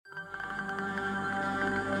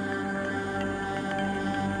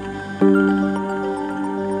You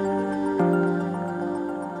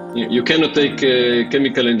cannot take a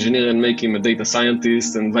chemical engineer and make him a data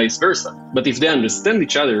scientist and vice versa. But if they understand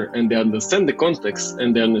each other and they understand the context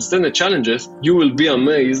and they understand the challenges, you will be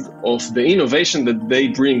amazed of the innovation that they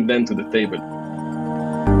bring then to the table.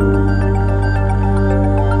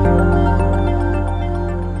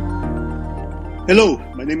 Hello,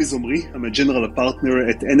 my name is Omri. I'm a general partner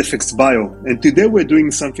at NFX Bio, and today we're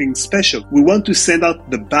doing something special. We want to send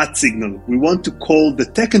out the bat signal. We want to call the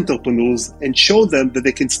tech entrepreneurs and show them that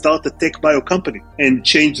they can start a tech bio company and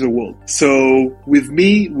change the world. So with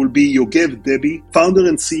me will be Yogev Debbi, founder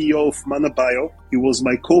and CEO of Mana.bio. He was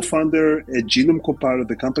my co-founder at Genome Compiler,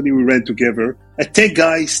 the company we ran together, a tech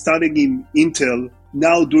guy starting in Intel,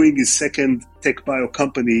 now doing his second tech bio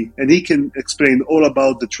company, and he can explain all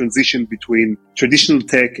about the transition between traditional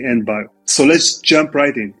tech and bio. So let's jump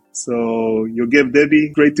right in. So Yogev,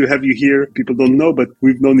 Debbi, great to have you here. People don't know, but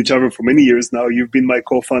we've known each other for many years now. You've been my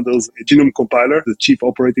co-founders at Genome Compiler, the chief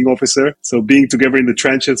operating officer. So being together in the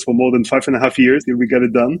trenches for more than 5.5 years till we got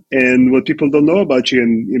it done. And what people don't know about you,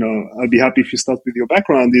 and I'll be happy if you start with your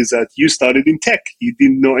background, is that you started in tech. You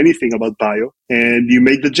didn't know anything about bio, and you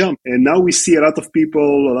made the jump. And now we see a lot of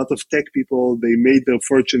people, a lot of tech people, they made their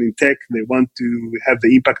fortune in tech. They want to have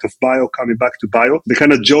the impact of bio coming back to bio. The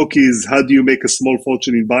kind of joke is, how do you make a small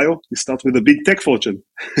fortune in bio? You start with a big tech fortune.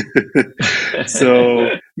 So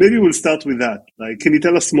maybe we'll start with that. Can you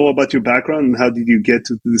tell us more about your background and how did you get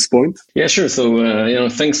to this point? Yeah, sure. So,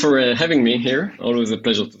 thanks for having me here. Always a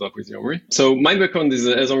pleasure to talk with you, Omri. So my background is,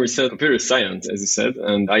 as Omri said, computer science, as you said.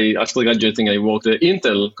 And after graduating, I worked at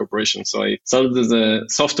Intel Corporation. So I started as a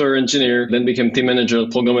software engineer, then became team manager,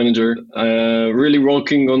 program manager, really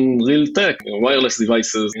working on real tech, wireless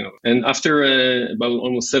devices. And after about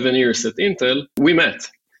almost 7 years at Intel, we met.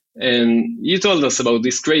 And you told us about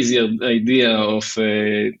this crazy idea of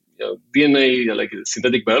DNA, like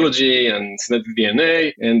synthetic biology and synthetic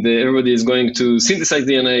DNA, and everybody is going to synthesize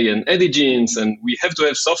DNA and edit genes, and we have to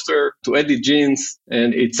have software to edit genes.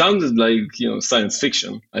 And it sounded like, science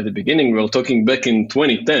fiction. At the beginning, we were talking back in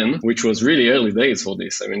 2010, which was really early days for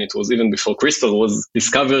this. I mean, it was even before CRISPR was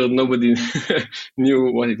discovered. Nobody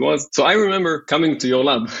knew what it was. So I remember coming to your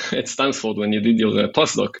lab at Stanford when you did your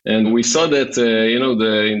postdoc, and we saw that,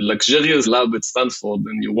 the luxurious lab at Stanford,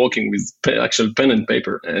 and you're working with actual pen and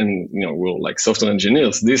paper. And we're like software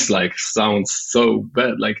engineers. This sounds so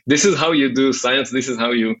bad. This is how you do science. This is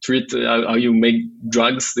how you treat, how you make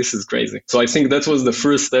drugs. This is crazy. So I think that was the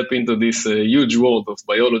first step into this huge world of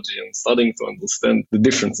biology and starting to understand the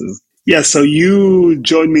differences. Yeah, so you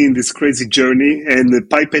joined me in this crazy journey and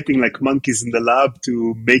pipetting like monkeys in the lab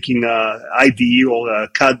to making a IDE or a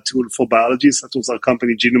CAD tool for biologists. That was our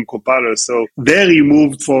company, Genome Compiler. So there you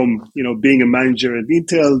moved from, being a manager at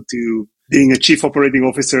Intel to being a chief operating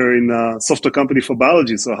officer in a software company for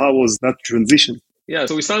biology. So how was that transition? Yeah,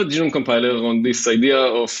 so we started Genome Compiler on this idea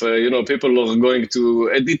of, people are going to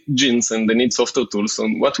edit genes and they need software tools.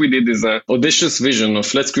 And what we did is an audacious vision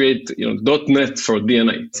of let's create, .NET for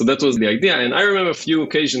DNA. So that was the idea. And I remember a few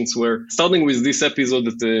occasions where, starting with this episode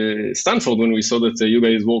at Stanford, when we saw that you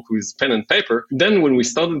guys work with pen and paper, then when we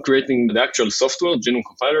started creating the actual software, Genome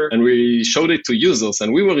Compiler, and we showed it to users,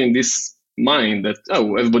 and we were in this mind that,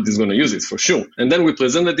 everybody's going to use it for sure. And then we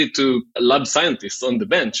presented it to lab scientists on the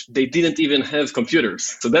bench. They didn't even have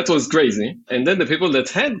computers. So that was crazy. And then the people that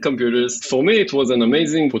had computers, for me, it was an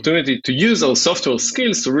amazing opportunity to use our software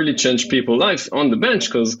skills to really change people's life on the bench.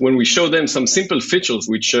 Because when we showed them some simple features,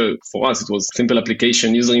 which for us, it was simple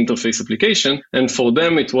application, user interface application. And for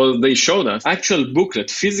them, they showed us actual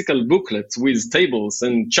physical booklets with tables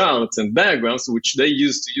and charts and diagrams, which they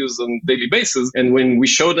used to use on a daily basis. And when we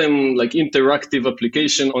showed them interactive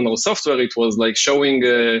application on our software, it was like showing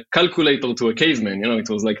a calculator to a caveman. It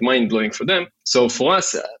was like mind-blowing for them. So for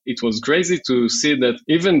us, it was crazy to see that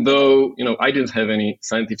even though, I didn't have any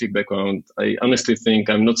scientific background, I honestly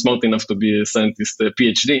think I'm not smart enough to be a scientist, a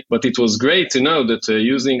PhD, but it was great to know that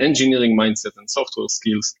using engineering mindset and software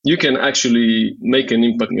skills, you can actually make an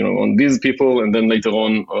impact, on these people, and then later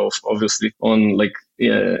on, obviously, on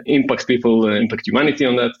impact people, impact humanity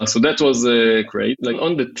on that. So that was great.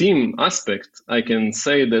 On the team aspect, I can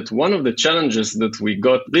say that one of the challenges that we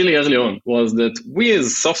got really early on was that we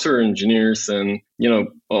as software engineers and,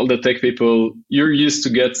 all the tech people, you're used to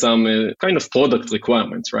get some kind of product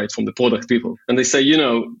requirements, right, from the product people. And they say,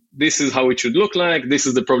 this is how it should look like. This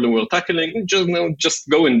is the problem we're tackling. Just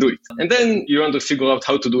go and do it. And then you want to figure out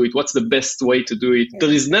how to do it. What's the best way to do it?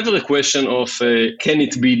 There is never a question of, can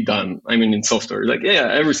it be done? I mean, in software, like,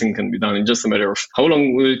 yeah, everything can be done. It's just a matter of how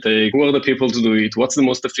long will it take? Who are the people to do it? What's the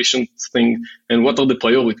most efficient thing? And what are the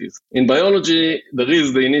priorities? In biology, there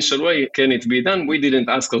is the initial way. Can it be done? We didn't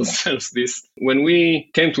ask ourselves this. When we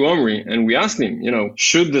came to Omri and we asked him,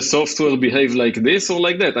 should the software behave like this or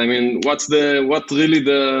like that? I mean, what really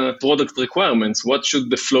the product requirements? What should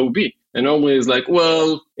the flow be? And Omri is like,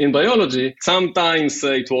 well, in biology, sometimes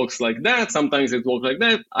it works like that. Sometimes it works like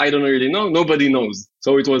that. I don't really know. Nobody knows.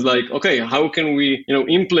 So it was like, okay, how can we,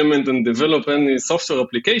 implement and develop any software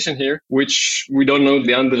application here, which we don't know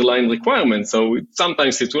the underlying requirements. So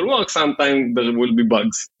sometimes it will work. Sometimes there will be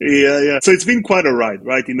bugs. Yeah. So it's been quite a ride,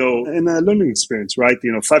 right? And a learning experience, right?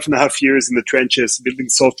 5.5 years in the trenches, building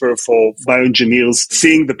software for bioengineers,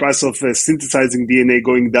 seeing the price of synthesizing DNA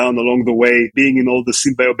going down along the way, being in all the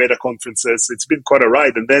SynBio beta conferences. It's been quite a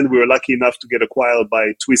ride. And then we were lucky enough to get acquired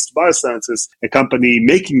by Twist Biosciences, a company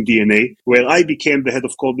making DNA, where I became the head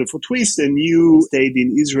of coordinator for Twist, and you stayed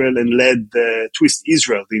in Israel and led Twist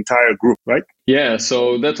Israel, the entire group, right? Yeah,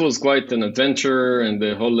 so that was quite an adventure, and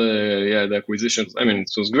the whole, the acquisitions. I mean,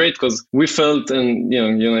 it was great because we felt, and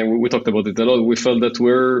we talked about it a lot. We felt that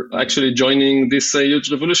we're actually joining this huge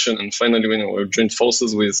revolution, and finally, we joined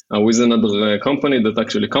forces with another company that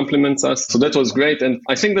actually complements us. So that was great, and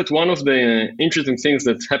I think that one of the interesting things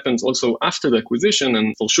that happens also after the acquisition,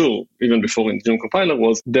 and for sure even before in Genome Compiler,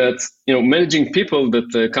 was that managing people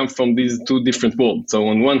that come from these two different worlds. So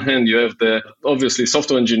on one hand, you have the obviously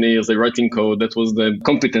software engineers, they writing code. That was the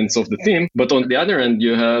competence of the team. But on the other end,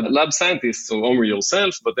 you had lab scientists, so Omri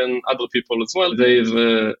yourself, but then other people as well. They have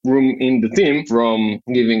room in the team from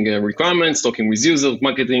giving requirements, talking with users,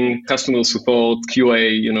 marketing, customer support,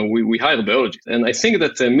 QA. We hire biologists. And I think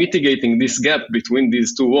that mitigating this gap between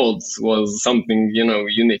these two worlds was something,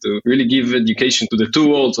 you need to really give education to the two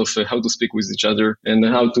worlds of how to speak with each other and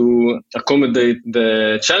how to accommodate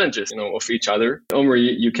the challenges, of each other.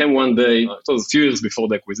 Omri, you came one day, it was a few years before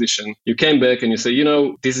the acquisition, you came back and you say,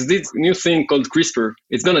 this is this new thing called CRISPR.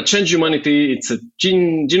 It's going to change humanity. It's a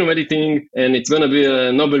genome editing, and it's going to be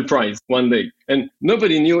a Nobel Prize one day. And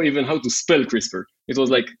nobody knew even how to spell CRISPR. It was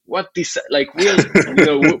like, what this, like we're,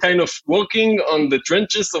 kind of working on the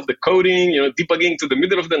trenches of the coding, debugging to the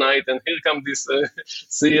middle of the night. And here come this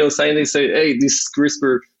CEO scientist say, hey, this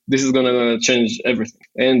CRISPR, this is going to change everything.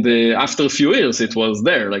 And after a few years, it was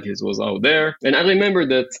there, like it was out there. And I remember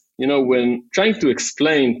that, when trying to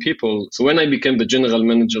explain people, so when I became the general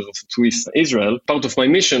manager of Twist Israel, part of my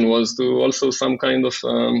mission was to also some kind of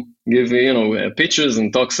give, pitches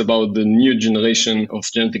and talks about the new generation of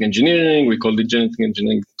genetic engineering. We called it genetic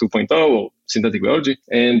engineering 2.0 or synthetic biology.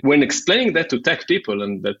 And when explaining that to tech people,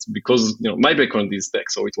 and that's because, my background is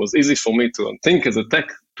tech, so it was easy for me to think as a tech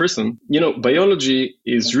person, biology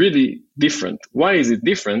is really different. Why is it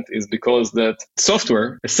different? Is because that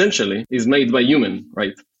software essentially is made by human,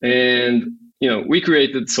 right? And we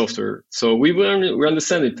created software, so we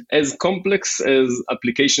understand it as complex as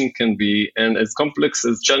application can be, and as complex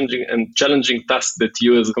as challenging tasks that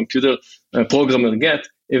you as a computer programmer get.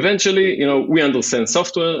 Eventually, we understand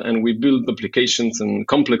software and we build applications and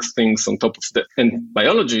complex things on top of that. And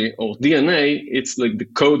biology or DNA, it's like the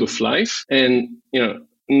code of life, and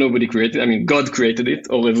nobody created it. I mean, God created it,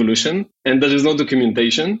 or evolution, and there is no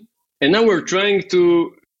documentation. And now we're trying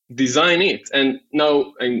to design it. And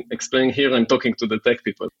now I'm explaining here, I'm talking to the tech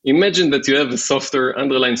people. Imagine that you have a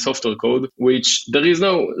underlying software code, which there is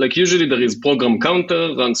no, like usually there is program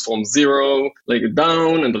counter, runs from 0, like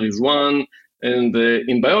down, and there is 1. And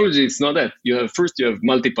in biology, it's not that. You have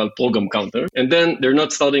multiple program counter, and then they're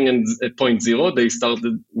not starting at point 0. They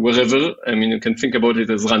started wherever. I mean, you can think about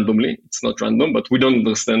it as randomly. It's not random, but we don't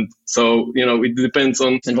understand. So, it depends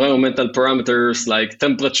on environmental parameters like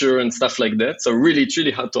temperature and stuff like that. So really, it's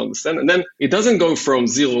really hard to understand. And then it doesn't go from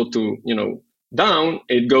 0 to, down.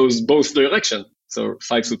 It goes both directions. So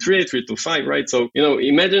 5 to 3, 3 to 5, right? So,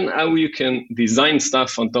 imagine how you can design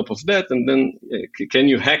stuff on top of that, and then can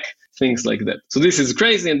you hack things like that? So this is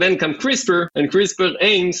crazy. And then come CRISPR, and CRISPR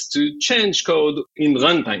aims to change code in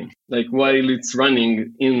runtime, like while it's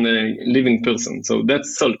running in a living person. So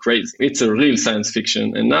that's so crazy. It's a real science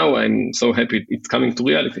fiction. And now I'm so happy it's coming to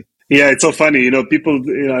reality. Yeah, it's so funny. People,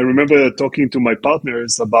 I remember talking to my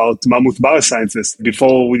partners about Mammoth Biosciences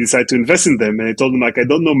before we decided to invest in them. And I told them, I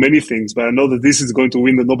don't know many things, but I know that this is going to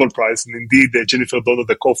win the Nobel Prize. And indeed, Jennifer Doudna,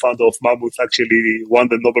 the co-founder of Mammoth, actually won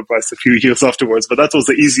the Nobel Prize a few years afterwards. But that was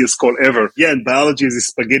the easiest call ever. Yeah, and biology is a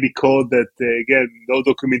spaghetti code that, again, no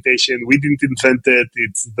documentation. We didn't invent it.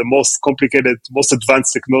 It's the most complicated, most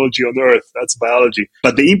advanced technology on earth. That's biology.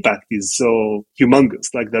 But the impact is so humongous,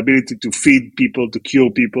 like the ability to feed people, to cure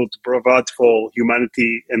people, to provide for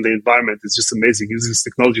humanity and the environment is just amazing using this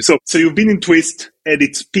technology. So you've been in Twist at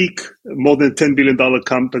its peak, more than $10 billion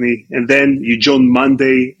company, and then you joined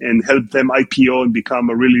Monday and helped them IPO and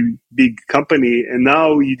become a really big company. And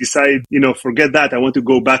now you decide, forget that. I want to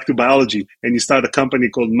go back to biology. And you start a company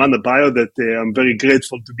called Mana.bio that I'm very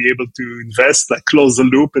grateful to be able to invest, like close the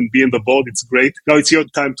loop and be on the board. It's great. Now it's your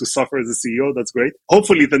time to suffer as a CEO. That's great.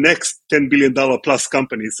 Hopefully the next $10 billion plus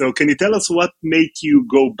company. So can you tell us what made you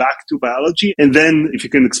go back to biology? And then if you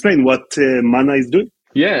can explain what Mana is doing.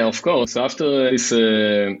 Yeah, of course. After this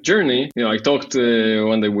journey, I talked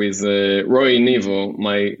one day with Roy Nivo,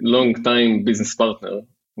 my longtime business partner,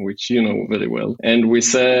 which you know very well. And we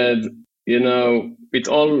said, it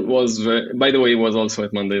all was, by the way, it was also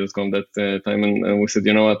at Monday.com that time. And we said,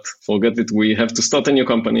 what, forget it. We have to start a new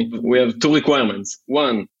company. We have two requirements.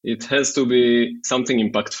 One, it has to be something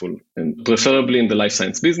impactful, and preferably in the life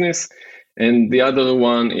science business. And the other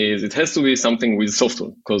one is it has to be something with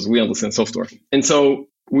software, because we understand software. And so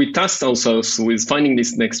we tasked ourselves with finding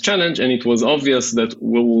this next challenge, and it was obvious that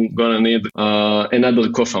we were going to need another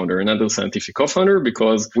co-founder, another scientific co-founder,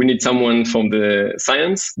 because we need someone from the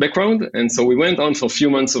science background. And so we went on for a few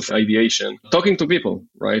months of ideation, talking to people,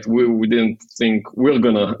 right? We didn't think we're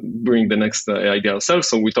going to bring the next idea ourselves.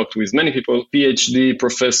 So we talked with many people, PhD,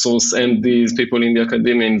 professors, MDs, people in the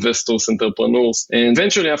academia, investors, entrepreneurs. And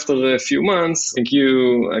eventually, after a few months, I think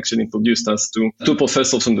you actually introduced us to two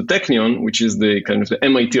professors from the Technion, which is the kind of the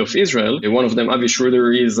MIT of Israel. One of them, Avi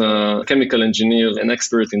Schroeder, is a chemical engineer, an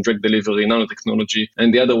expert in drug delivery, nanotechnology.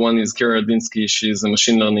 And the other one is Kira Dinsky. She's a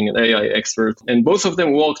machine learning and AI expert. And both of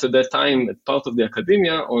them worked at that time as part of the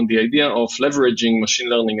academia on the idea of leveraging machine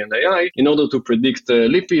learning and AI in order to predict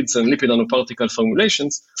lipids and lipid nanoparticle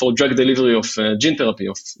formulations for drug delivery of gene therapy,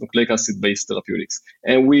 of nucleic acid-based therapeutics.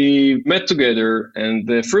 And we met together,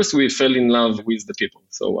 and first we fell in love with the people,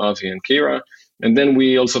 so Avi and Kira. And then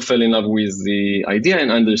we also fell in love with the idea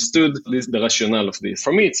and understood the rationale of this.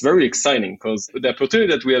 For me, it's very exciting because the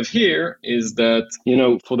opportunity that we have here is that,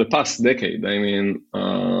 for the past decade,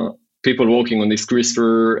 people working on this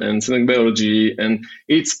CRISPR and synthetic biology, and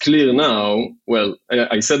it's clear now, well,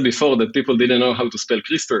 I said before that people didn't know how to spell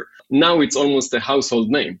CRISPR. Now it's almost a household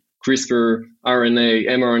name. CRISPR, RNA,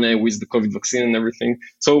 mRNA with the COVID vaccine and everything.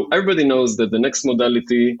 So everybody knows that the next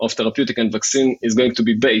modality of therapeutic and vaccine is going to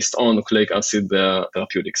be based on nucleic acid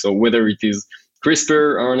therapeutics. So whether it is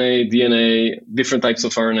CRISPR, RNA, DNA, different types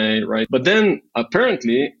of RNA, right? But then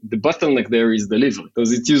apparently the bottleneck there is delivery,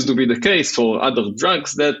 because it used to be the case for other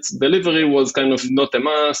drugs that delivery was kind of not a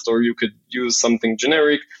must, or you could use something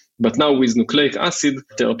generic. But now with nucleic acid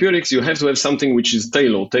therapeutics, you have to have something which is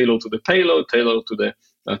tailored to the payload, tailored to the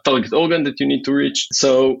target organ that you need to reach.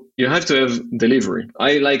 So you have to have delivery.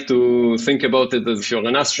 I like to think about it as if you're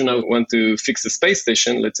an astronaut, want to fix a space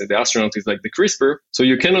station. Let's say the astronaut is like the CRISPR. So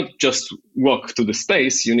you cannot just walk to the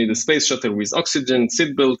space. You need a space shuttle with oxygen,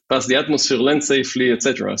 seatbelt, pass the atmosphere, land safely,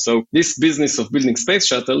 etc. So this business of building space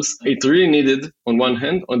shuttles, it really needed on one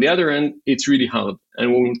hand. On the other hand, it's really hard.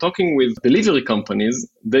 And when we're talking with delivery companies,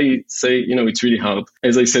 they say, it's really hard.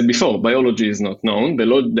 As I said before, biology is not known.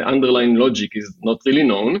 The underlying logic is not really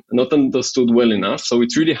known, not understood well enough. So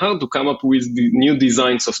it's really hard to come up with the new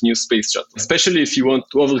designs of new space shuttles, especially if you want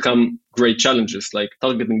to overcome great challenges like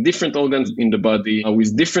targeting different organs in the body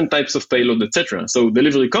with different types of payload, etc. So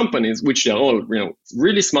delivery companies, which are all,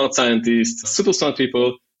 really smart scientists, super smart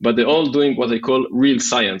people, but they're all doing what they call real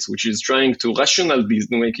science, which is trying to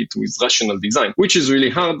make it with rational design, which is really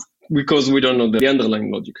hard because we don't know the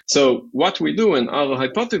underlying logic. So what we do, and our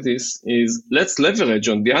hypothesis is, let's leverage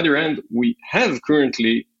on the other end. We have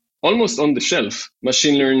currently almost on the shelf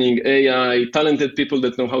machine learning, AI, talented people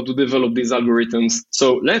that know how to develop these algorithms.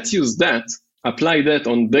 So let's use that, apply that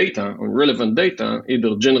on data, on relevant data,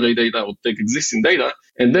 either generate data or take existing data,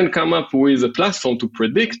 and then come up with a platform to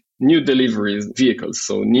predict new delivery vehicles,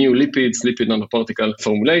 so new lipids, lipid nanoparticle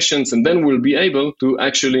formulations, and then we'll be able to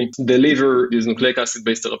actually deliver these nucleic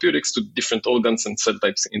acid-based therapeutics to different organs and cell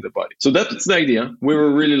types in the body. So that's the idea. We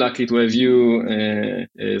were really lucky to have you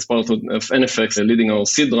as part of NFX leading our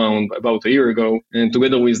seed round about a year ago, and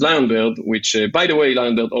together with Lionbird, which, by the way,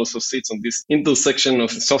 Lionbird also sits on this intersection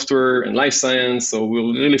of software and life science. So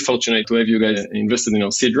we're really fortunate to have you guys invested in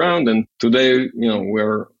our seed round. And today,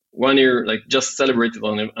 we're 1 year, just celebrated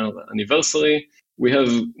our anniversary. We have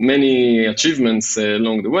many achievements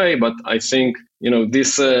along the way, but I think,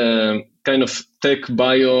 this kind of tech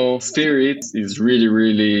bio spirit is really,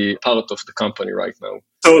 really part of the company right now.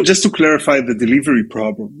 So just to clarify the delivery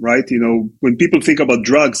problem, right? When people think about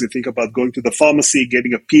drugs, they think about going to the pharmacy,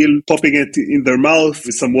 getting a pill, popping it in their mouth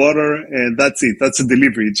with some water, and that's it. That's a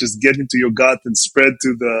delivery. It just gets into your gut and spread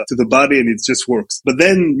to the body, and it just works. But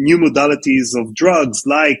then new modalities of drugs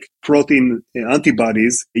like protein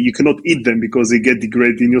antibodies, you cannot eat them because they get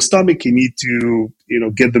degraded in your stomach. You need to,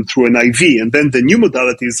 get them through an IV. And then the new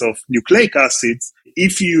modalities of nucleic acids,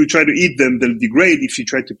 if you try to eat them, they'll degrade. If you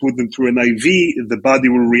try to put them through an IV, the body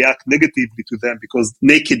will react negatively to them because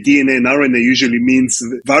naked DNA and RNA usually means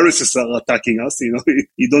viruses are attacking us.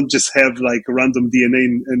 You don't just have random DNA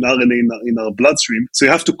and RNA in our bloodstream. So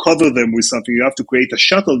you have to cover them with something. You have to create a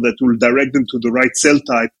shuttle that will direct them to the right cell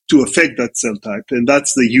type to affect that cell type. And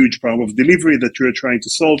that's the huge problem of delivery that you're trying to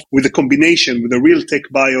solve with a combination, with a real tech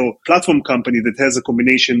bio platform company that has a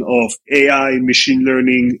combination of AI, machine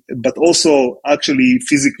learning, but also actually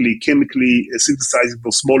physically, chemically synthesizing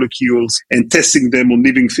those molecules and testing them on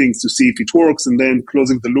living things to see if it works, and then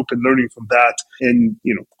closing the loop and learning from that and,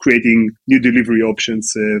 creating new delivery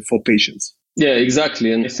options for patients. Yeah,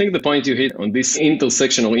 exactly. And I think the point you hit on this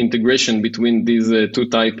intersection or integration between these two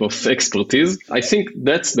types of expertise, I think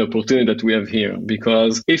that's the opportunity that we have here.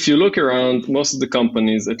 Because if you look around, most of the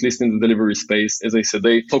companies, at least in the delivery space, as I said,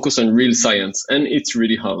 they focus on real science, and it's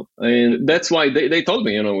really hard. And that's why they told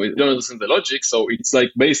me, we don't understand the logic. So it's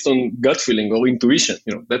based on gut feeling or intuition.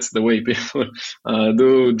 That's the way people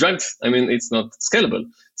do drugs. It's not scalable.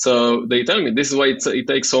 So they tell me this is why it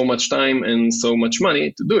takes so much time and so much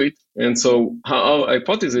money to do it. And so our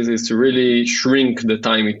hypothesis is to really shrink the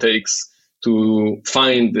time it takes to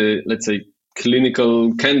find the, let's say,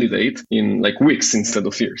 clinical candidate in weeks instead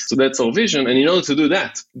of years. So that's our vision. And in order to do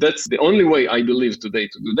that, that's the only way I believe today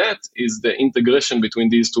to do that is the integration between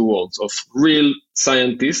these two worlds of real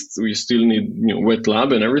scientists. We still need wet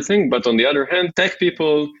lab and everything. But on the other hand, tech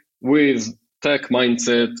people with tech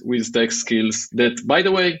mindset, with tech skills that, by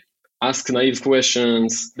the way, ask naive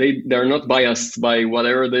questions. They're not biased by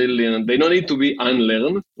whatever they learn. They don't need to be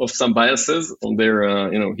unlearned of some biases on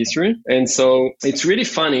their history. And so it's really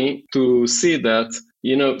funny to see that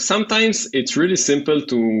sometimes it's really simple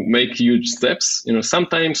to make huge steps.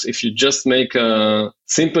 Sometimes if you just make a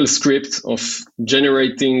simple script of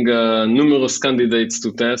generating numerous candidates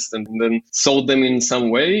to test and then sort them in some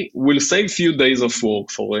way will save few days of work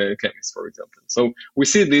for a chemist, for example. So we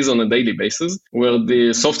see this on a daily basis where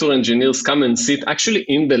the software engineers come and sit actually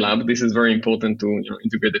in the lab. This is very important to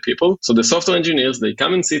integrate the people. So the software engineers, they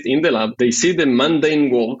come and sit in the lab. They see the mundane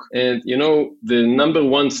work. And, the number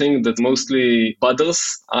one thing that mostly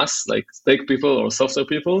bothers us, like tech people or software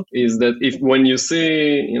people, is that when you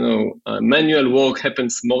see, manual work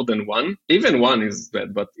happens more than one, even one is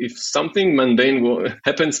bad, but if something mundane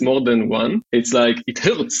happens more than one, it's it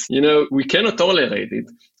hurts. We cannot tolerate it.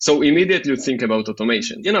 So immediately you think about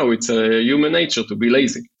automation. It's a human nature to be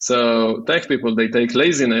lazy. So tech people, they take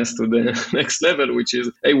laziness to the next level, which is,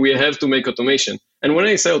 hey, we have to make automation. And when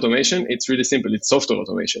I say automation, it's really simple. It's software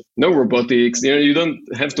automation. No robotics. You don't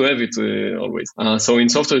have to have it always. So in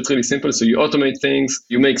software, it's really simple. So you automate things,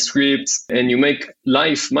 you make scripts, and you make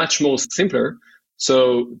life much more simpler.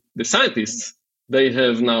 So the scientists, they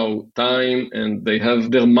have now time and they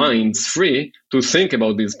have their minds free to think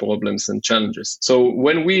about these problems and challenges. So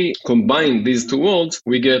when we combine these two worlds,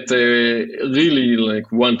 we get really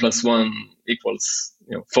 1 + 1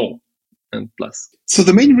 = 4 and plus. So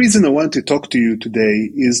the main reason I want to talk to you today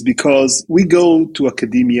is because we go to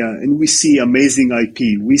academia and we see amazing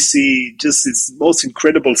IP. We see just this most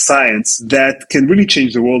incredible science that can really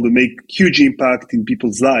change the world and make huge impact in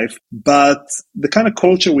people's life. But the kind of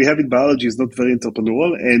culture we have in biology is not very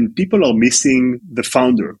entrepreneurial, and people are missing the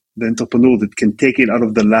founder, the entrepreneur that can take it out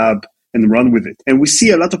of the lab and run with it. And we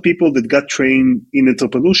see a lot of people that got trained in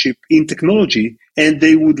entrepreneurship, in technology, and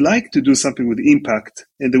they would like to do something with impact,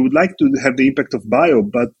 and they would like to have the impact of bio,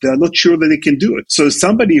 but they're not sure that they can do it. So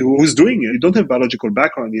somebody who's doing it, you don't have biological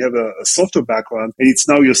background, you have a software background, and it's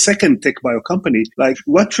now your second tech bio company. Like,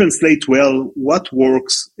 what translates well, what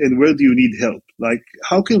works, and where do you need help? Like,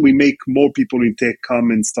 how can we make more people in tech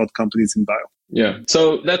come and start companies in bio? Yeah,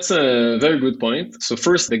 so that's a very good point. So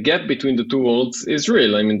first, the gap between the two worlds is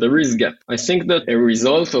real. I mean, there is gap. I think that a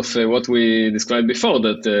result of what we described before,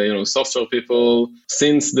 that software people,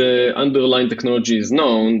 since the underlying technology is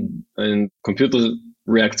known and computers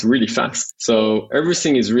reacts really fast. So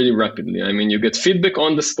everything is really rapidly. I mean, you get feedback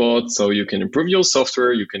on the spot, so you can improve your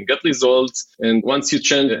software, you can get results. And once you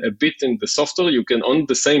change a bit in the software, you can, on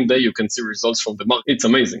the same day, you can see results from the market. It's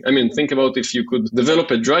amazing. I mean, think about if you could develop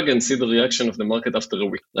a drug and see the reaction of the market after a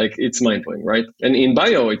week. Like, it's mind-blowing, right? And in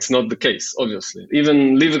bio, it's not the case, obviously.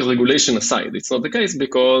 Even leaving regulation aside, it's not the case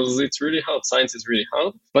because it's really hard. Science is really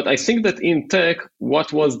hard. But I think that in tech,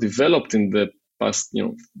 what was developed in the past,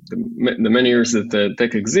 the many years that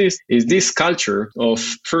tech exists, is this culture of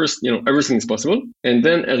first, everything is possible. And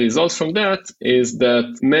then a result from that is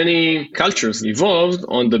that many cultures evolved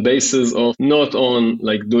on the basis of not on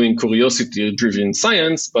like doing curiosity-driven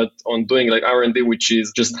science, but on doing like R&D, which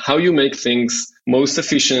is just how you make things most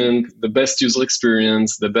efficient, the best user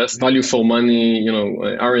experience, the best value for money,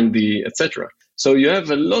 R&D, etc. So you have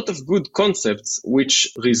a lot of good concepts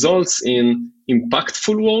which results in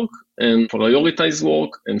impactful work and prioritized work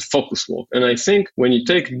and focus work. And I think when you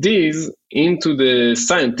take these into the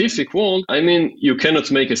scientific world, I mean, you cannot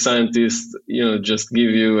make a scientist, just give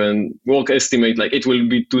you a work estimate like it will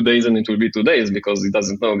be 2 days and it will be 2 days because he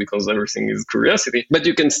doesn't know, because everything is curiosity. But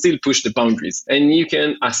you can still push the boundaries and you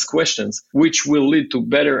can ask questions which will lead to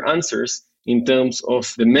better answers in terms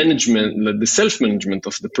of the management, the self-management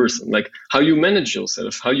of the person, like how you manage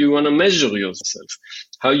yourself, how you want to measure yourself,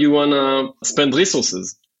 how you want to spend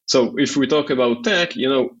resources. So if we talk about tech,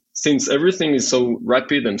 since everything is so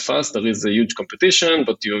rapid and fast, there is a huge competition,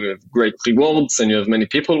 but you have great rewards and you have many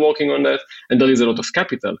people working on that, and there is a lot of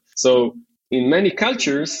capital. So in many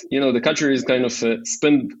cultures, the culture is kind of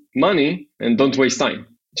spend money and don't waste time.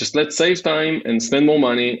 Just let's save time and spend more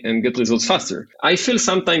money and get results faster. I feel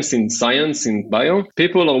sometimes in science, in bio,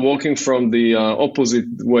 people are working from the opposite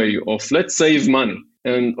way of let's save money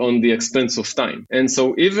and on the expense of time. And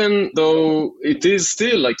so even though it is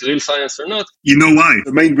still like real science or not. You know why?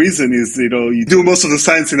 The main reason is, you do most of the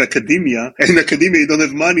science in academia, and in academia you don't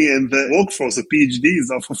have money, and the workforce, the PhDs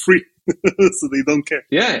are for free. So they don't care.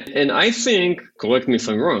 Yeah, and I think, correct me if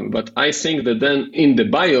I'm wrong, but I think that then in the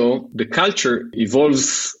bio, the culture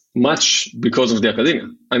evolves much because of the academia.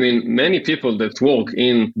 I mean, many people that work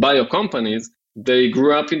in bio companies, they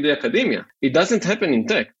grew up in the academia. It doesn't happen in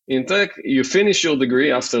tech. In tech, you finish your degree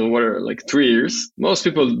after 3 years. Most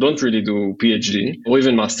people don't really do PhD or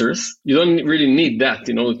even masters. You don't really need that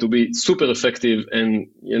in order to be super effective and,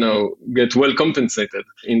 get well compensated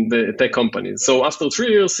in the tech companies. So after 3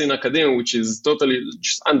 years in academia, which is totally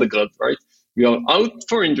just undergrad, right? You are out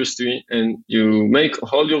for industry and you make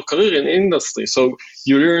all your career in industry. So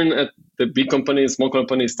you learn at the big companies, small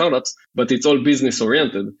companies, startups, but it's all business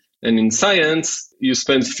oriented. And in science, you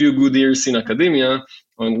spend few good years in academia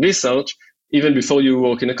on research, even before you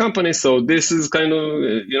work in a company. So this is kind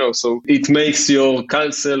of, so it makes your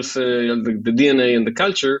self, the DNA and the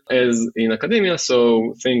culture as in academia.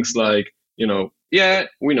 So things like,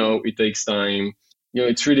 we know it takes time.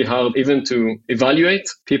 It's really hard even to evaluate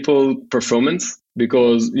people performance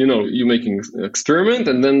because, you're making an experiment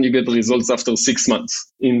and then you get the results after 6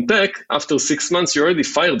 months. In tech, after 6 months, you already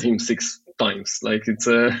fired him 6 times. Like it's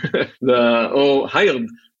hired,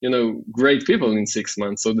 great people in 6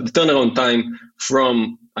 months. So the turnaround time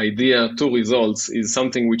from idea to results is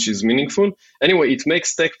something which is meaningful. Anyway, it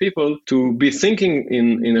makes tech people to be thinking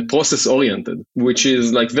in a process oriented, which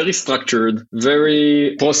is like very structured,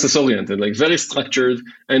 very process oriented, like very structured.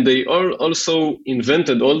 And they all also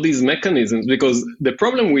invented all these mechanisms because the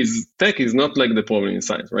problem with tech is not like the problem in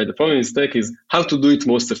science, right? The problem in tech is how to do it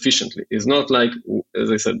most efficiently. It's not like, as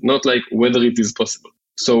I said, not like whether it is possible.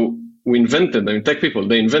 So we invented, tech people,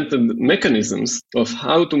 they invented mechanisms of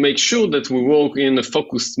how to make sure that we work in a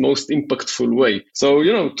focused, most impactful way. So,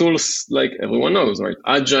 tools like everyone knows, right?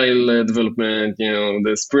 Agile development,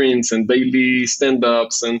 the sprints and daily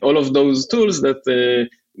stand-ups and all of those tools that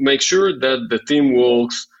make sure that the team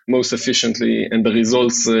works most efficiently and the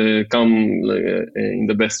results come in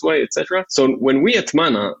the best way, etc. So when we at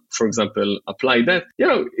Mana, for example, apply that,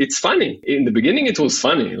 it's funny. In the beginning, it was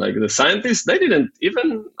funny. Like the scientists, they didn't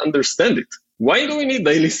even understand it why do we need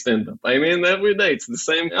daily stand-up? I mean, every day it's the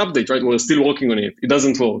same update, right? We're still working on it. It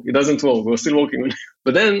doesn't work. We're still working on it.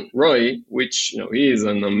 But then Roy, which, he is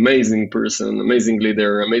an amazing person, amazing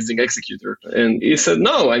leader, amazing executor. And he said,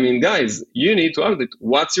 no, I mean, guys, you need to update.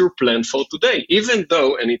 What's your plan for today? Even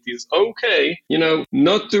though, and it is okay,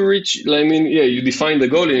 not to reach, you defined the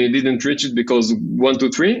goal and you didn't reach it because 1,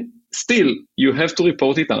 2, 3. Still, you have to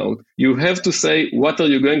report it out. You have to say, what are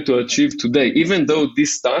you going to achieve today? Even though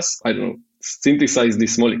this task, I don't know, synthesize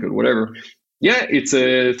this molecule, whatever. Yeah, it's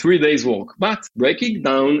a 3 days work, but break it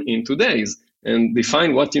down into days and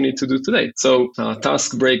define what you need to do today. So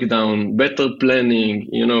task breakdown, better planning,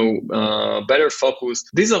 better focus.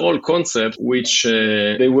 These are all concepts which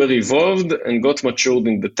they were evolved and got matured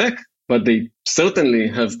in the tech, but they certainly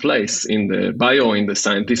have place in the bio, in the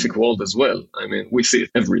scientific world as well. I mean, we see it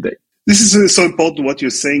every day. This is so important what you're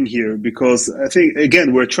saying here, because I think,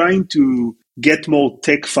 again, we're trying to get more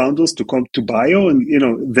tech founders to come to bio,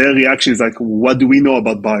 and their reaction is like, what do we know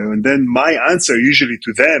about bio? And then my answer usually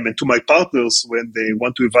to them and to my partners when they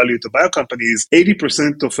want to evaluate a bio company is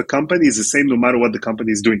 80% of a company is the same no matter what the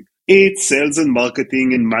company is doing. It's sales and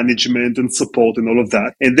marketing and management and support and all of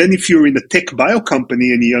that. And then if you're in a tech bio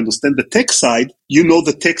company and you understand the tech side, you know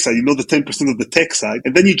the tech side, you know the 10% of the tech side.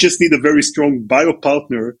 And then you just need a very strong bio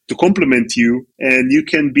partner to complement you. And you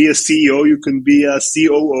can be a CEO, you can be a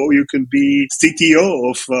COO, you can be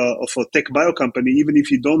CTO of a tech bio company, even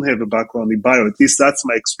if you don't have a background in bio. At least that's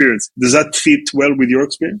my experience. Does that fit well with your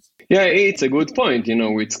experience? Yeah, it's a good point.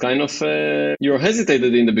 It's kind of, you're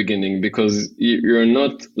hesitated in the beginning because you're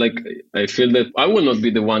not I feel that I will not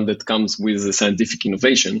be the one that comes with the scientific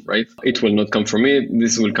innovation, right? It will not come from me.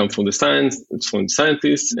 This will come from the science, it's from the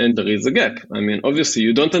scientists, and there is a gap. I mean, obviously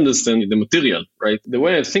you don't understand the material, right? The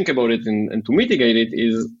way I think about it and to mitigate it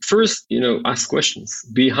is first, ask questions,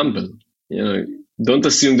 be humble, don't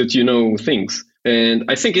assume that you know things. And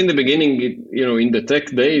I think in the beginning, in the tech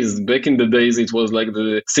days, back in the days, it was like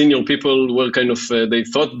the senior people were kind of, they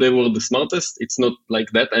thought they were the smartest. It's not like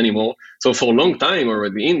that anymore. So for a long time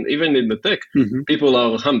already, even in the tech, people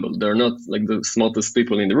are humble. They're not like the smartest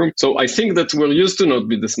people in the room. So I think that we're used to not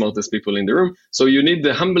be the smartest people in the room. So you need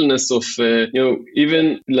the humbleness of,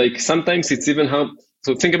 even sometimes it's even hard.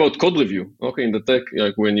 So think about code review. Okay, in the tech,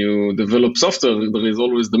 when you develop software, there is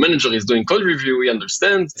always the manager is doing code review, he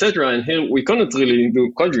understands, etc. And here we cannot really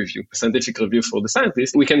do code review, scientific review for the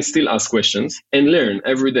scientist. We can still ask questions and learn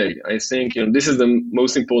every day. I think this is the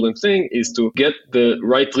most important thing, is to get the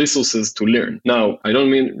right resources to learn. Now, I don't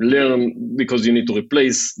mean learn because you need to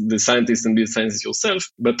replace the scientist and be a scientist yourself,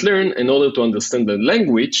 but learn in order to understand the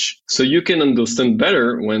language so you can understand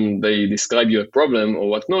better when they describe you a problem or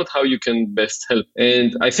whatnot, how you can best help.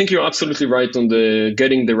 And I think you're absolutely right on the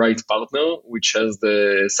getting the right partner, which has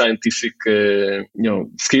the scientific,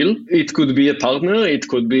 skill. It could be a partner. It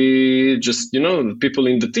could be just, the people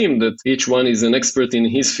in the team that each one is an expert in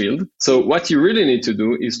his field. So what you really need to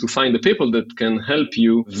do is to find the people that can help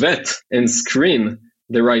you vet and screen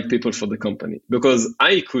the right people for the company. Because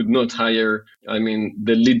I could not hire,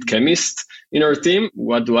 the lead chemist in our team.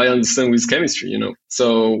 What do I understand with chemistry,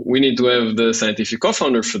 So we need to have the scientific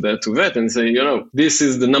co-founder for that to vet and say, this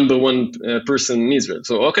is the number one person in Israel.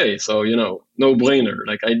 So, okay, so, no brainer.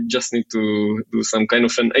 I just need to do some kind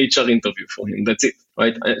of an HR interview for him. That's it,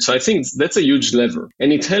 right? So I think that's a huge lever.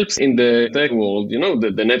 And it helps in the tech world,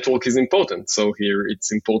 the network is important. So here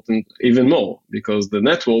it's important even more because the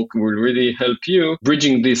network will really help you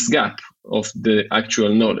bridging this gap of the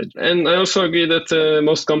actual knowledge. And I also agree that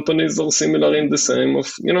most companies are similar in the same of,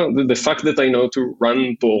 the fact that I know to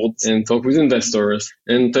run boards and talk with investors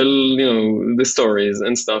and tell, the stories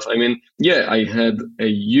and stuff. I had a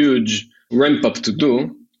huge ramp up to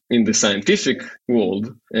do in the scientific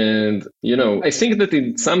world. And, I think that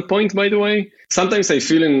at some point, by the way, sometimes I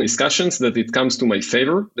feel in discussions that it comes to my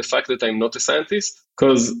favor, the fact that I'm not a scientist,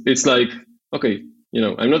 because it's like, okay,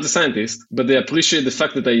 I'm not a scientist, but they appreciate the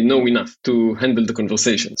fact that I know enough to handle the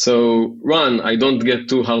conversation. So, one, I don't get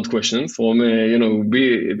too hard questions from,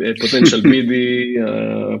 potential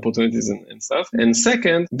BD opportunities and stuff. And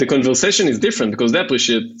second, the conversation is different because they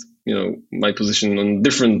appreciate, my position on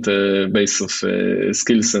different base of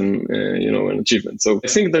skills and, and achievement. So I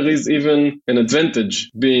think there is even an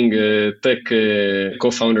advantage being a tech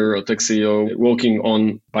co-founder or tech CEO working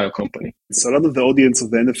on bio company. So a lot of the audience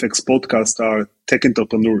of the NFX podcast are tech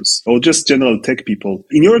entrepreneurs or just general tech people.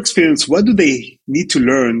 In your experience, what do they need to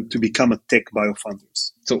learn to become a tech bio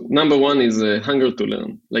founders? So number one is a hunger to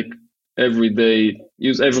learn. every day,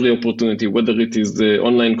 use every opportunity, whether it is the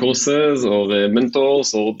online courses or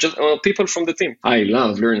mentors or just people from the team. I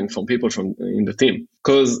love learning from people from in the team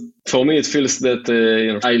because for me, it feels that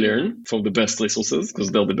I learn from the best resources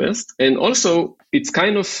because they're the best. And also, it's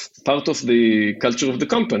kind of part of the culture of the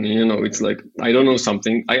company. It's like, I don't know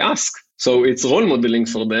something, I ask. So it's role modeling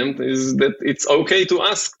for them is that it's okay to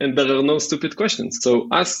ask and there are no stupid questions. So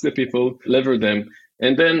ask the people, lever them.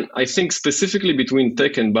 And then I think specifically between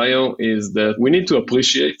tech and bio is that we need to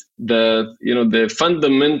appreciate that, the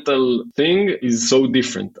fundamental thing is so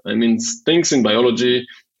different. I mean, things in biology,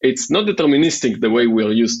 it's not deterministic the way we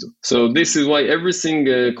are used to. So this is why everything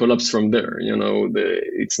collapses from there.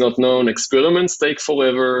 It's not known. Experiments take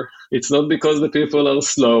forever. It's not because the people are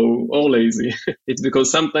slow or lazy. It's because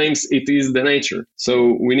sometimes it is the nature.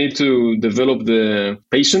 So we need to develop the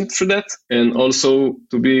patience for that and also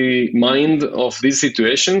to be mind of these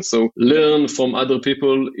situations. So learn from other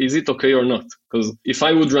people. Is it okay or not? Because if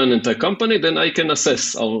I would run a tech company, then I can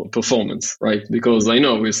assess our performance, right? Because I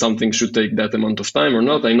know if something should take that amount of time or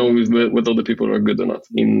not. I know whether the people are good or not.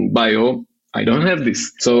 In bio, I don't have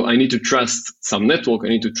this. So I need to trust some network. I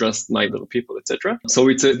need to trust my other people, etc. So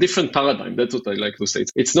it's a different paradigm. That's what I like to say.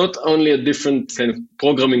 It's not only a different kind of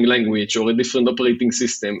programming language or a different operating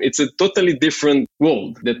system. It's a totally different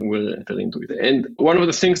world that we're entering into it. And one of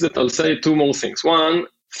the things that I'll say, two more things. One,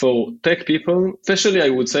 for tech people, especially I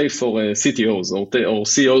would say for CTOs or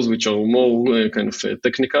CEOs, which are more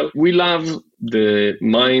technical, we love the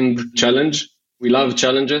mind challenge. We love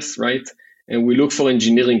challenges, right? And we look for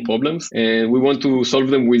engineering problems and we want to solve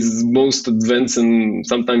them with most advanced and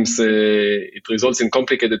sometimes it results in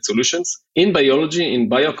complicated solutions. In biology, in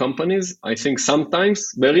bio companies, I think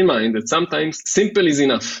sometimes, bear in mind that sometimes simple is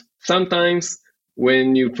enough. Sometimes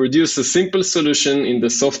when you produce a simple solution in the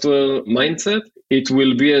software mindset, it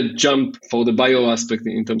will be a jump for the bio aspect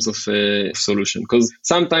in terms of solution. Because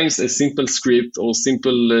sometimes a simple script or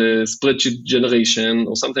simple spreadsheet generation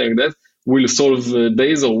or something like that will solve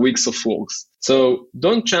days or weeks of works. So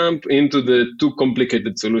don't jump into the too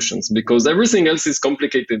complicated solutions because everything else is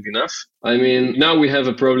complicated enough. I mean, now we have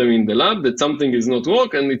a problem in the lab that something is not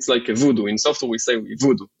working and it's like a voodoo. In software, we say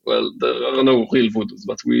voodoo. Well, there are no real voodoos,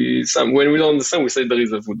 but when we don't understand, we say there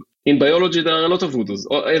is a voodoo. In biology, there are a lot of voodoos.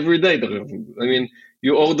 Every day there are voodoos. I mean,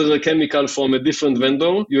 you order a chemical from a different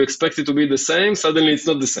vendor, you expect it to be the same, suddenly it's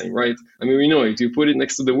not the same, right? I mean, we know it. You put it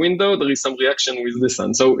next to the window, there is some reaction with the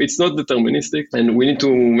sun. So it's not deterministic, and we need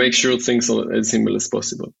to make sure things are as simple as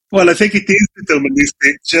possible. Well, I think it is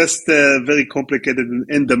deterministic, just very complicated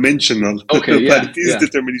and dimensional. Okay, but it is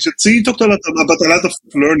deterministic. So you talked about a lot of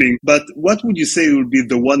learning, but what would you say would be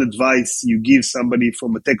the one advice you give somebody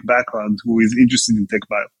from a tech background who is interested in tech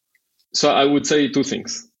bio? So I would say two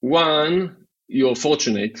things. One, you're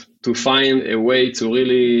fortunate to find a way to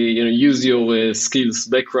really, use your skills,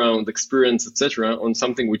 background, experience, etc., on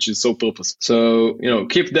something which is so purposeful. So,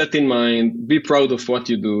 keep that in mind. Be proud of what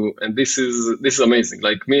you do, and this is amazing.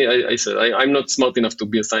 Like me, I said I'm not smart enough to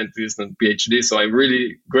be a scientist and PhD, so I'm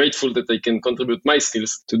really grateful that I can contribute my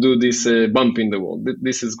skills to do this bump in the world.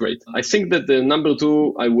 This is great. I think that the number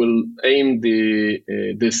two, I will aim the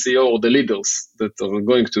CEO or the leaders that are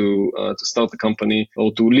going to start the company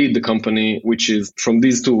or to lead the company, which is from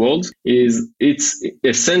these two worlds. It's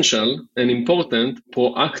essential and important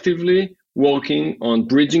proactively working on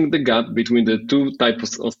bridging the gap between the two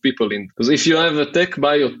types of people in. Because if you have a tech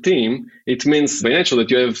bio team, it means by nature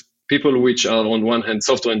that you have people which are on one hand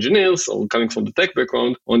software engineers or coming from the tech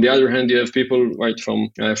background. On the other hand, you have people right from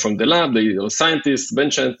the lab, they are scientists,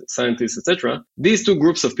 bench scientists, etc. These two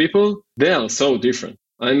groups of people, they are so different.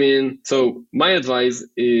 I mean, so my advice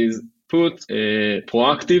is put a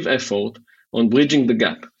proactive effort on bridging the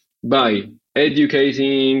gap by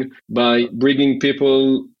educating, by bringing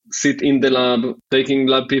people sit in the lab, taking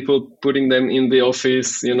lab people, putting them in the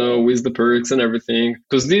office, with the perks and everything.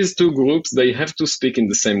 Because these two groups, they have to speak in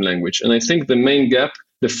the same language. And I think the main gap,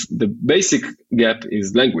 the basic gap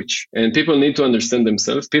is language. And people need to understand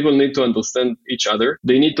themselves. People need to understand each other.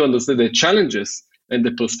 They need to understand the challenges and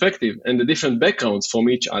the perspective and the different backgrounds from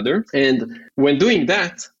each other. And when doing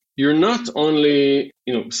that, you're not only,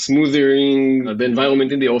 smoothing the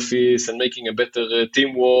environment in the office and making a better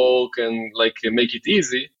teamwork and make it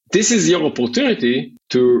easy. This is your opportunity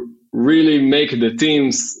to really make the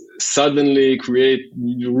teams suddenly create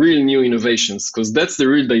real new innovations, because that's the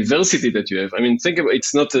real diversity that you have. I mean, think about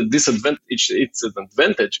it's not a disadvantage, it's an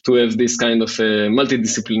advantage to have this kind of a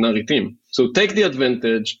multidisciplinary team. So take the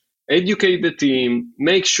advantage, educate the team,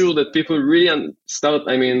 make sure that people really start,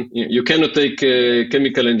 I mean, you cannot take a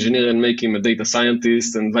chemical engineer and make him a data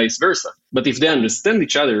scientist and vice versa. But if they understand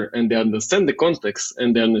each other and they understand the context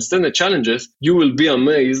and they understand the challenges, you will be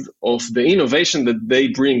amazed of the innovation that they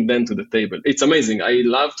bring then to the table. It's amazing. I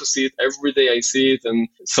love to see it. Every day I see it. And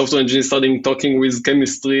software engineers starting talking with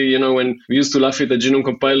chemistry, when we used to laugh at the Genome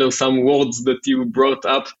Compiler, some words that you brought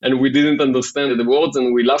up and we didn't understand the words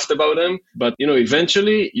and we laughed about them. But,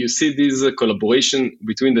 eventually you see this collaboration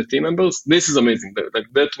between the team members. This is amazing.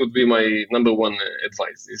 That would be my number one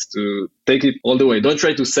advice, is to take it all the way. Don't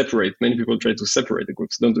try to separate. Many people try to separate the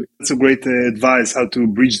groups. Don't do it. That's a great advice, how to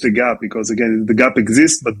bridge the gap, because again, the gap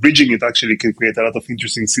exists, but bridging it actually can create a lot of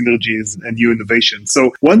interesting synergies and new innovation.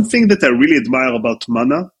 So one thing that I really admire about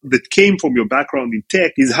Mana that came from your background in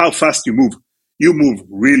tech is how fast you move. You move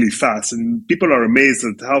really fast, and people are amazed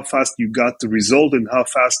at how fast you got the result and how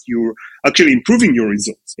fast you're actually improving your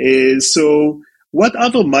results. So what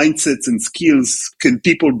other mindsets and skills can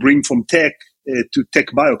people bring from tech to tech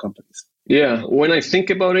bio companies? Yeah, when I think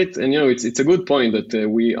about it, and it's a good point that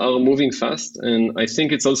we are moving fast, and I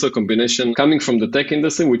think it's also a combination coming from the tech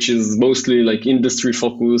industry, which is mostly like industry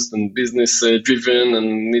focused and business driven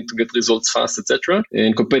and need to get results fast, etc.,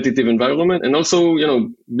 in competitive environment, and also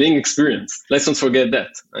being experienced. Let's not forget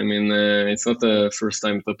that. I mean, it's not a first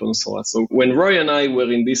time entrepreneurs for us. So when Roy and I were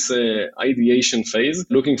in this ideation phase,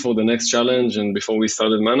 looking for the next challenge, and before we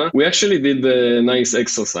started Mana, we actually did a nice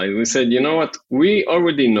exercise. We said, you know what, we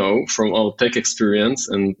already know from our tech experience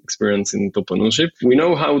and experience in entrepreneurship, we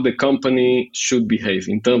know how the company should behave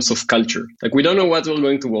in terms of culture. Like, we don't know what we're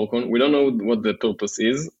going to work on. We don't know what the purpose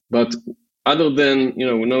is, but other than,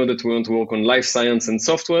 we know that we want to work on life science and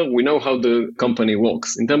software, we know how the company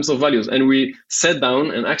works in terms of values. And we sat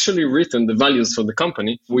down and actually written the values for the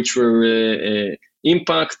company, which were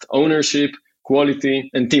impact, ownership, quality,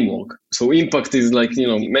 and teamwork. So impact is like,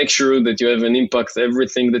 make sure that you have an impact.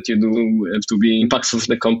 Everything that you do have to be impactful for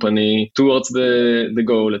the company towards the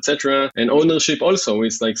goal, etc. And ownership also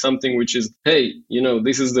is like something which is, hey,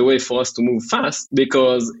 this is the way for us to move fast,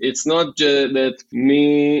 because it's not just that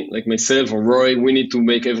me, like myself or Roy, we need to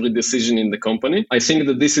make every decision in the company. I think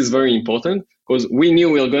that this is very important, because we knew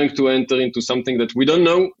we are going to enter into something that we don't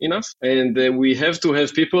know enough. And we have to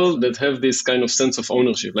have people that have this kind of sense of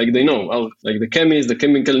ownership. Like, they know, like the chemists, the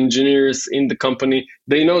chemical engineers in the company,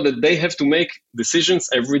 they know that they have to make decisions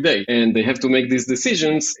every day. And they have to make these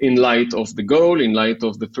decisions in light of the goal, in light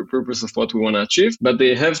of the purpose of what we want to achieve. But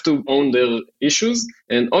they have to own their issues.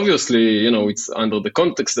 And obviously, it's under the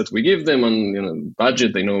context that we give them and,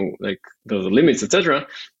 budget, they know like the limits, etc.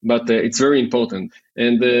 But it's very important.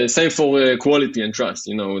 And same for quality and trust,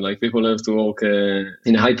 like people have to work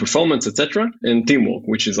in high performance, etc. and teamwork,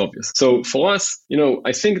 which is obvious. So for us,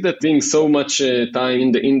 I think that being so much time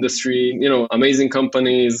in the industry, amazing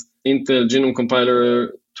companies, Intel, Genome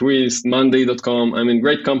Compiler, Twist, Mana.bio,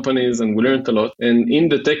 great companies, and we learned a lot. And in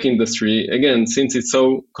the tech industry, again, since it's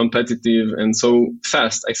so competitive and so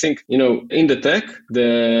fast, I think, in the tech,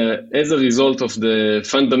 as a result of the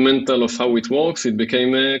fundamental of how it works, it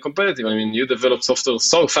became competitive. You develop software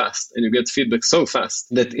so fast and you get feedback so fast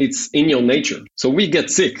that it's in your nature. So we get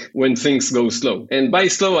sick when things go slow. And by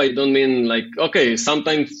slow, I don't mean like, okay,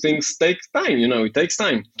 sometimes things take time, it takes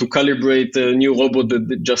time to calibrate a new robot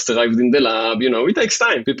that just arrived in the lab, it takes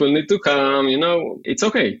time. People need to come, it's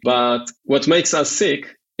okay. But what makes us sick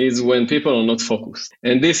is when people are not focused.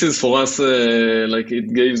 And this is for us, like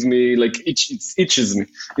it gives me, like it itches me.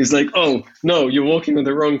 It's like, oh, no, you're working on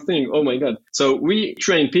the wrong thing. Oh my God. So we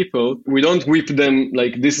train people. We don't whip them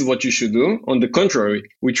like this is what you should do. On the contrary,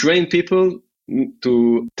 we train people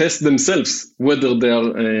to test themselves whether they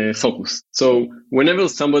are focused. So whenever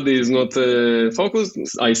somebody is not focused,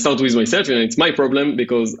 I start with myself. It's my problem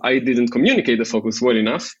because I didn't communicate the focus well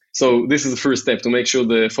enough. So this is the first step, to make sure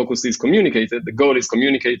the focus is communicated, the goal is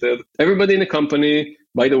communicated. Everybody in the company,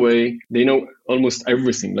 by the way, they know almost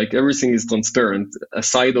everything. Like everything is transparent,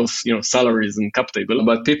 aside of salaries and cap table.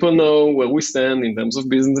 But people know where we stand in terms of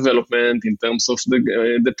business development, in terms of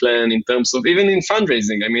the plan, in terms of even in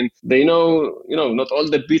fundraising. They know not all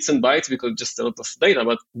the bits and bytes because just a lot of data,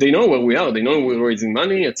 but they know where we are. They know we're raising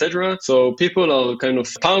money, etc. So people are kind of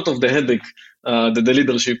part of the headache that the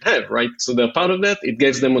leadership have, right? So they're part of that. It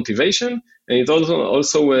gives them motivation, and it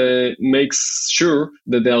also makes sure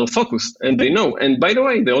that they are focused and they know. And by the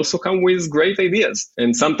way, they also come with great ideas.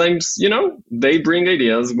 And sometimes, they bring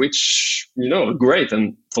ideas which, are great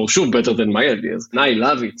and for sure better than my ideas. And I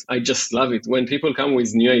love it. I just love it when people come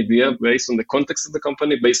with new idea based on the context of the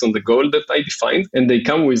company, based on the goal that I defined, and they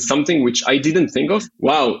come with something which I didn't think of.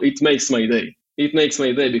 Wow, it makes my day. It makes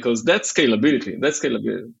my day because that's scalability. That's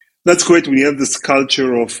great when you have this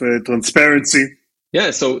culture of transparency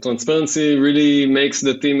Yeah, so transparency really makes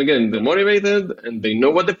the team, again, they're motivated and they know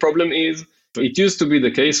what the problem is. It used to be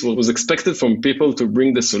the case where it was expected from people to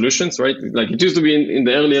bring the solutions, right? Like it used to be in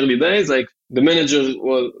the early days, like the manager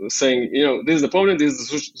was saying, this is the problem, this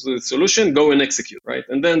is the solution, go and execute, right?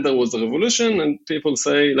 And then there was a revolution and people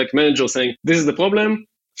say, like manager saying, this is the problem,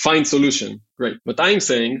 find solution. Great. But I'm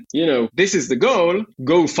saying, this is the goal,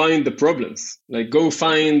 go find the problems, like go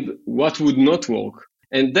find what would not work.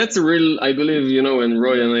 And that's a real, I believe, and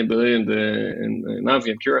Roy and I believe and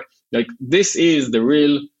Navi and Kira, like this is the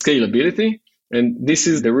real scalability. And this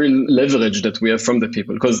is the real leverage that we have from the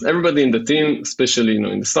people, because everybody in the team, especially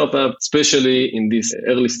in the startup, especially in this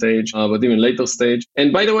early stage, but even later stage.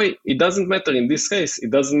 And by the way, it doesn't matter in this case. It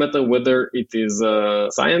doesn't matter whether it is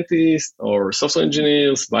scientists or software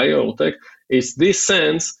engineers, bio or tech. It's this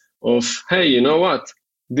sense of, hey, you know what?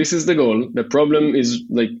 This is the goal. The problem is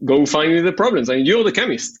like, go find me the problems. And you're the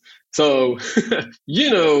chemist. So, you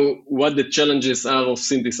know what the challenges are of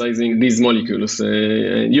synthesizing these molecules.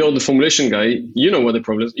 You're the formulation guy. You know what the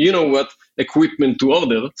problems, you know what equipment to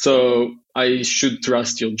order. So I should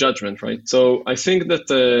trust your judgment, right? So I think that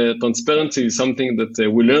transparency is something that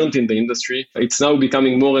we learned in the industry. It's now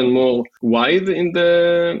becoming more and more wide in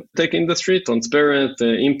the tech industry, transparent,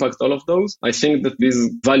 impact, all of those. I think that these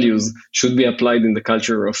values should be applied in the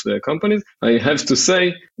culture of the companies. I have to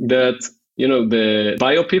say that the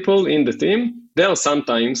bio people in the team, they are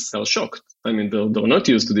sometimes shocked. I mean, they're not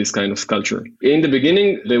used to this kind of culture. In the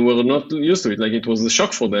beginning, they were not used to it. Like it was a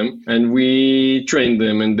shock for them. And we trained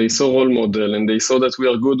them and they saw role model and they saw that we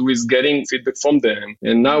are good with getting feedback from them.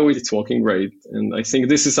 And now it's working great. And I think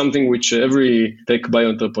this is something which every tech bio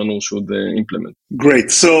entrepreneur should implement. Great.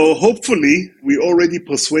 So hopefully we already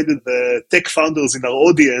persuaded the tech founders in our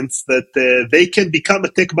audience that they can become a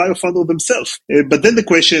tech bio founder themselves. But then the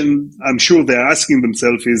question I'm sure they're asking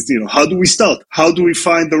themselves is, how do we start? How do we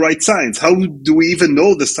find the right science? How do we even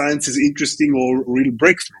know the science is interesting or real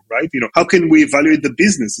breakthrough, right? How can we evaluate the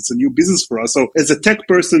business? It's a new business for us. So as a tech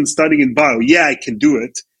person studying in bio, yeah, I can do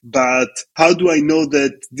it. But how do I know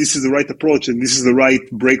that this is the right approach and this is the right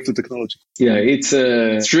breakthrough technology? Yeah, it's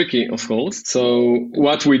tricky, of course. So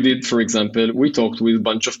what we did, for example, we talked with a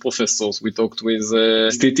bunch of professors, we talked with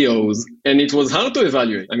CTOs, and it was hard to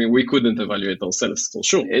evaluate. I mean, we couldn't evaluate ourselves, for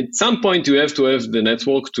sure. At some point, you have to have the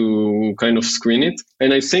network to kind of screen it.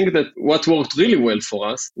 And I think that what worked really well for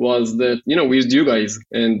us was that, we used you guys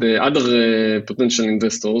and the other potential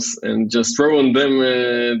investors and just throw on them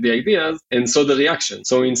the ideas and saw the reaction.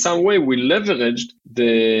 So in some way, we leveraged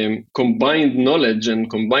the combined knowledge and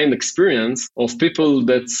combined experience of people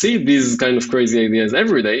that see these kind of crazy ideas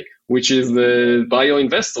every day, which is the bio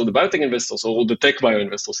investor, the biotech investors, or the tech bio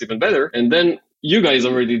investors, even better. And then you guys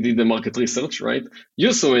already did the market research, right?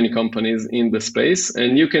 You saw many companies in the space,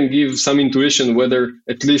 and you can give some intuition whether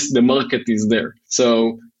at least the market is there.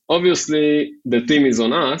 So obviously, the team is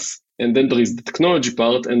on us, and then there is the technology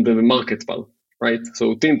part and the market part. Right?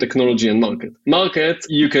 So team, technology, and market. Market,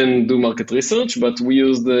 you can do market research, but we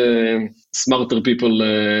use the smarter people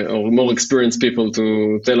or more experienced people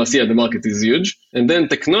to tell us, yeah, the market is huge. And then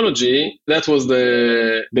technology, that was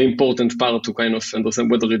the important part to kind of understand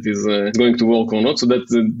whether it is going to work or not. So that's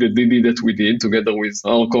the DD that we did together with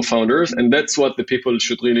our co-founders. And that's what the people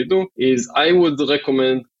should really do is I would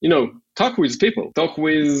recommend, talk with people, talk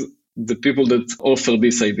with the people that offer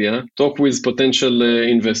this idea, talk with potential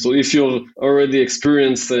investors. If you're already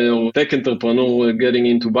experienced or tech entrepreneur getting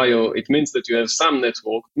into bio, it means that you have some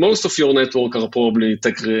network. Most of your network are probably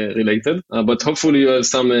tech related, but hopefully you have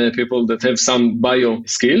some people that have some bio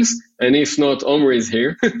skills. And if not, Omri is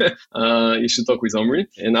here. You should talk with Omri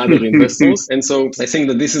and other investors. And so I think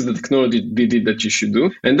that this is the technology DD that you should do.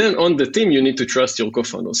 And then on the team, you need to trust your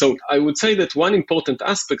co-founder. So I would say that one important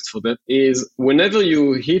aspect for that is whenever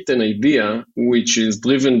you hit an idea which is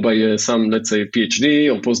driven by some, let's say,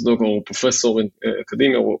 PhD or postdoc or professor in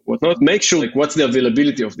academia or whatnot, make sure what's the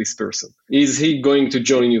availability of this person. Is he going to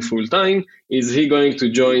join you full time? Is he going to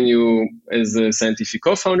join you as a scientific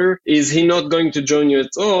co-founder? Is he not going to join you at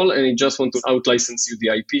all and he just wants to out-license you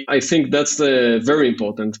the IP? I think that's a very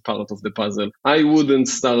important part of the puzzle. I wouldn't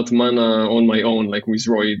start Mana on my own, like with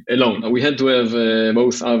Roy alone. We had to have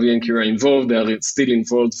both Avi and Kira involved. They are still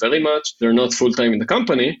involved very much. They're not full-time in the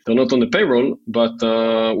company. They're not on the payroll, but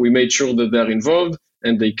we made sure that they're involved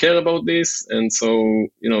and they care about this. And so,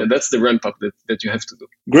 that's the ramp up that you have to do.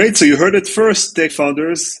 Great. So you heard it first, tech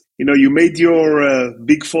founders. You made your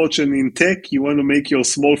big fortune in tech. You want to make your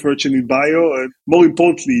small fortune in bio. And more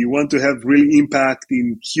importantly, you want to have real impact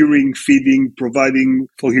in curing, feeding, providing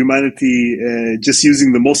for humanity, just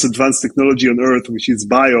using the most advanced technology on earth, which is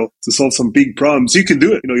bio, to solve some big problems. You can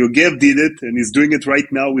do it. Yogev did it and he's doing it right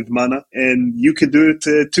now with Mana, and you can do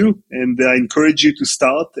it too. And I encourage you to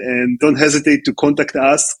start, and don't hesitate to contact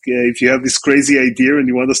us if you have this crazy idea and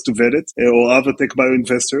you want us to vet it, or other tech bio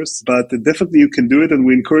investors. But definitely you can do it, and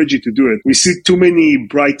we encourage you to do it. We see too many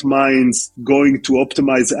bright minds going to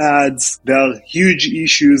optimize ads. There are huge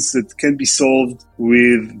issues that can be solved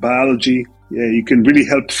with biology. You can really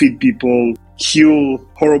help feed people, cure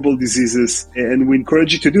horrible diseases, and we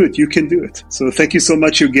encourage you to do it. You can do it. So thank you so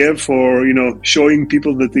much, Yogev, for showing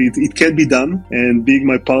people that it can be done, and being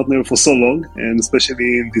my partner for so long, and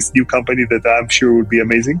especially in this new company that I'm sure will be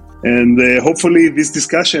amazing. And hopefully this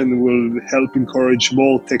discussion will help encourage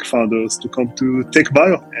more tech founders to come to Tech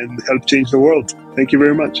Bio and help change the world. Thank you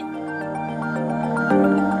very much.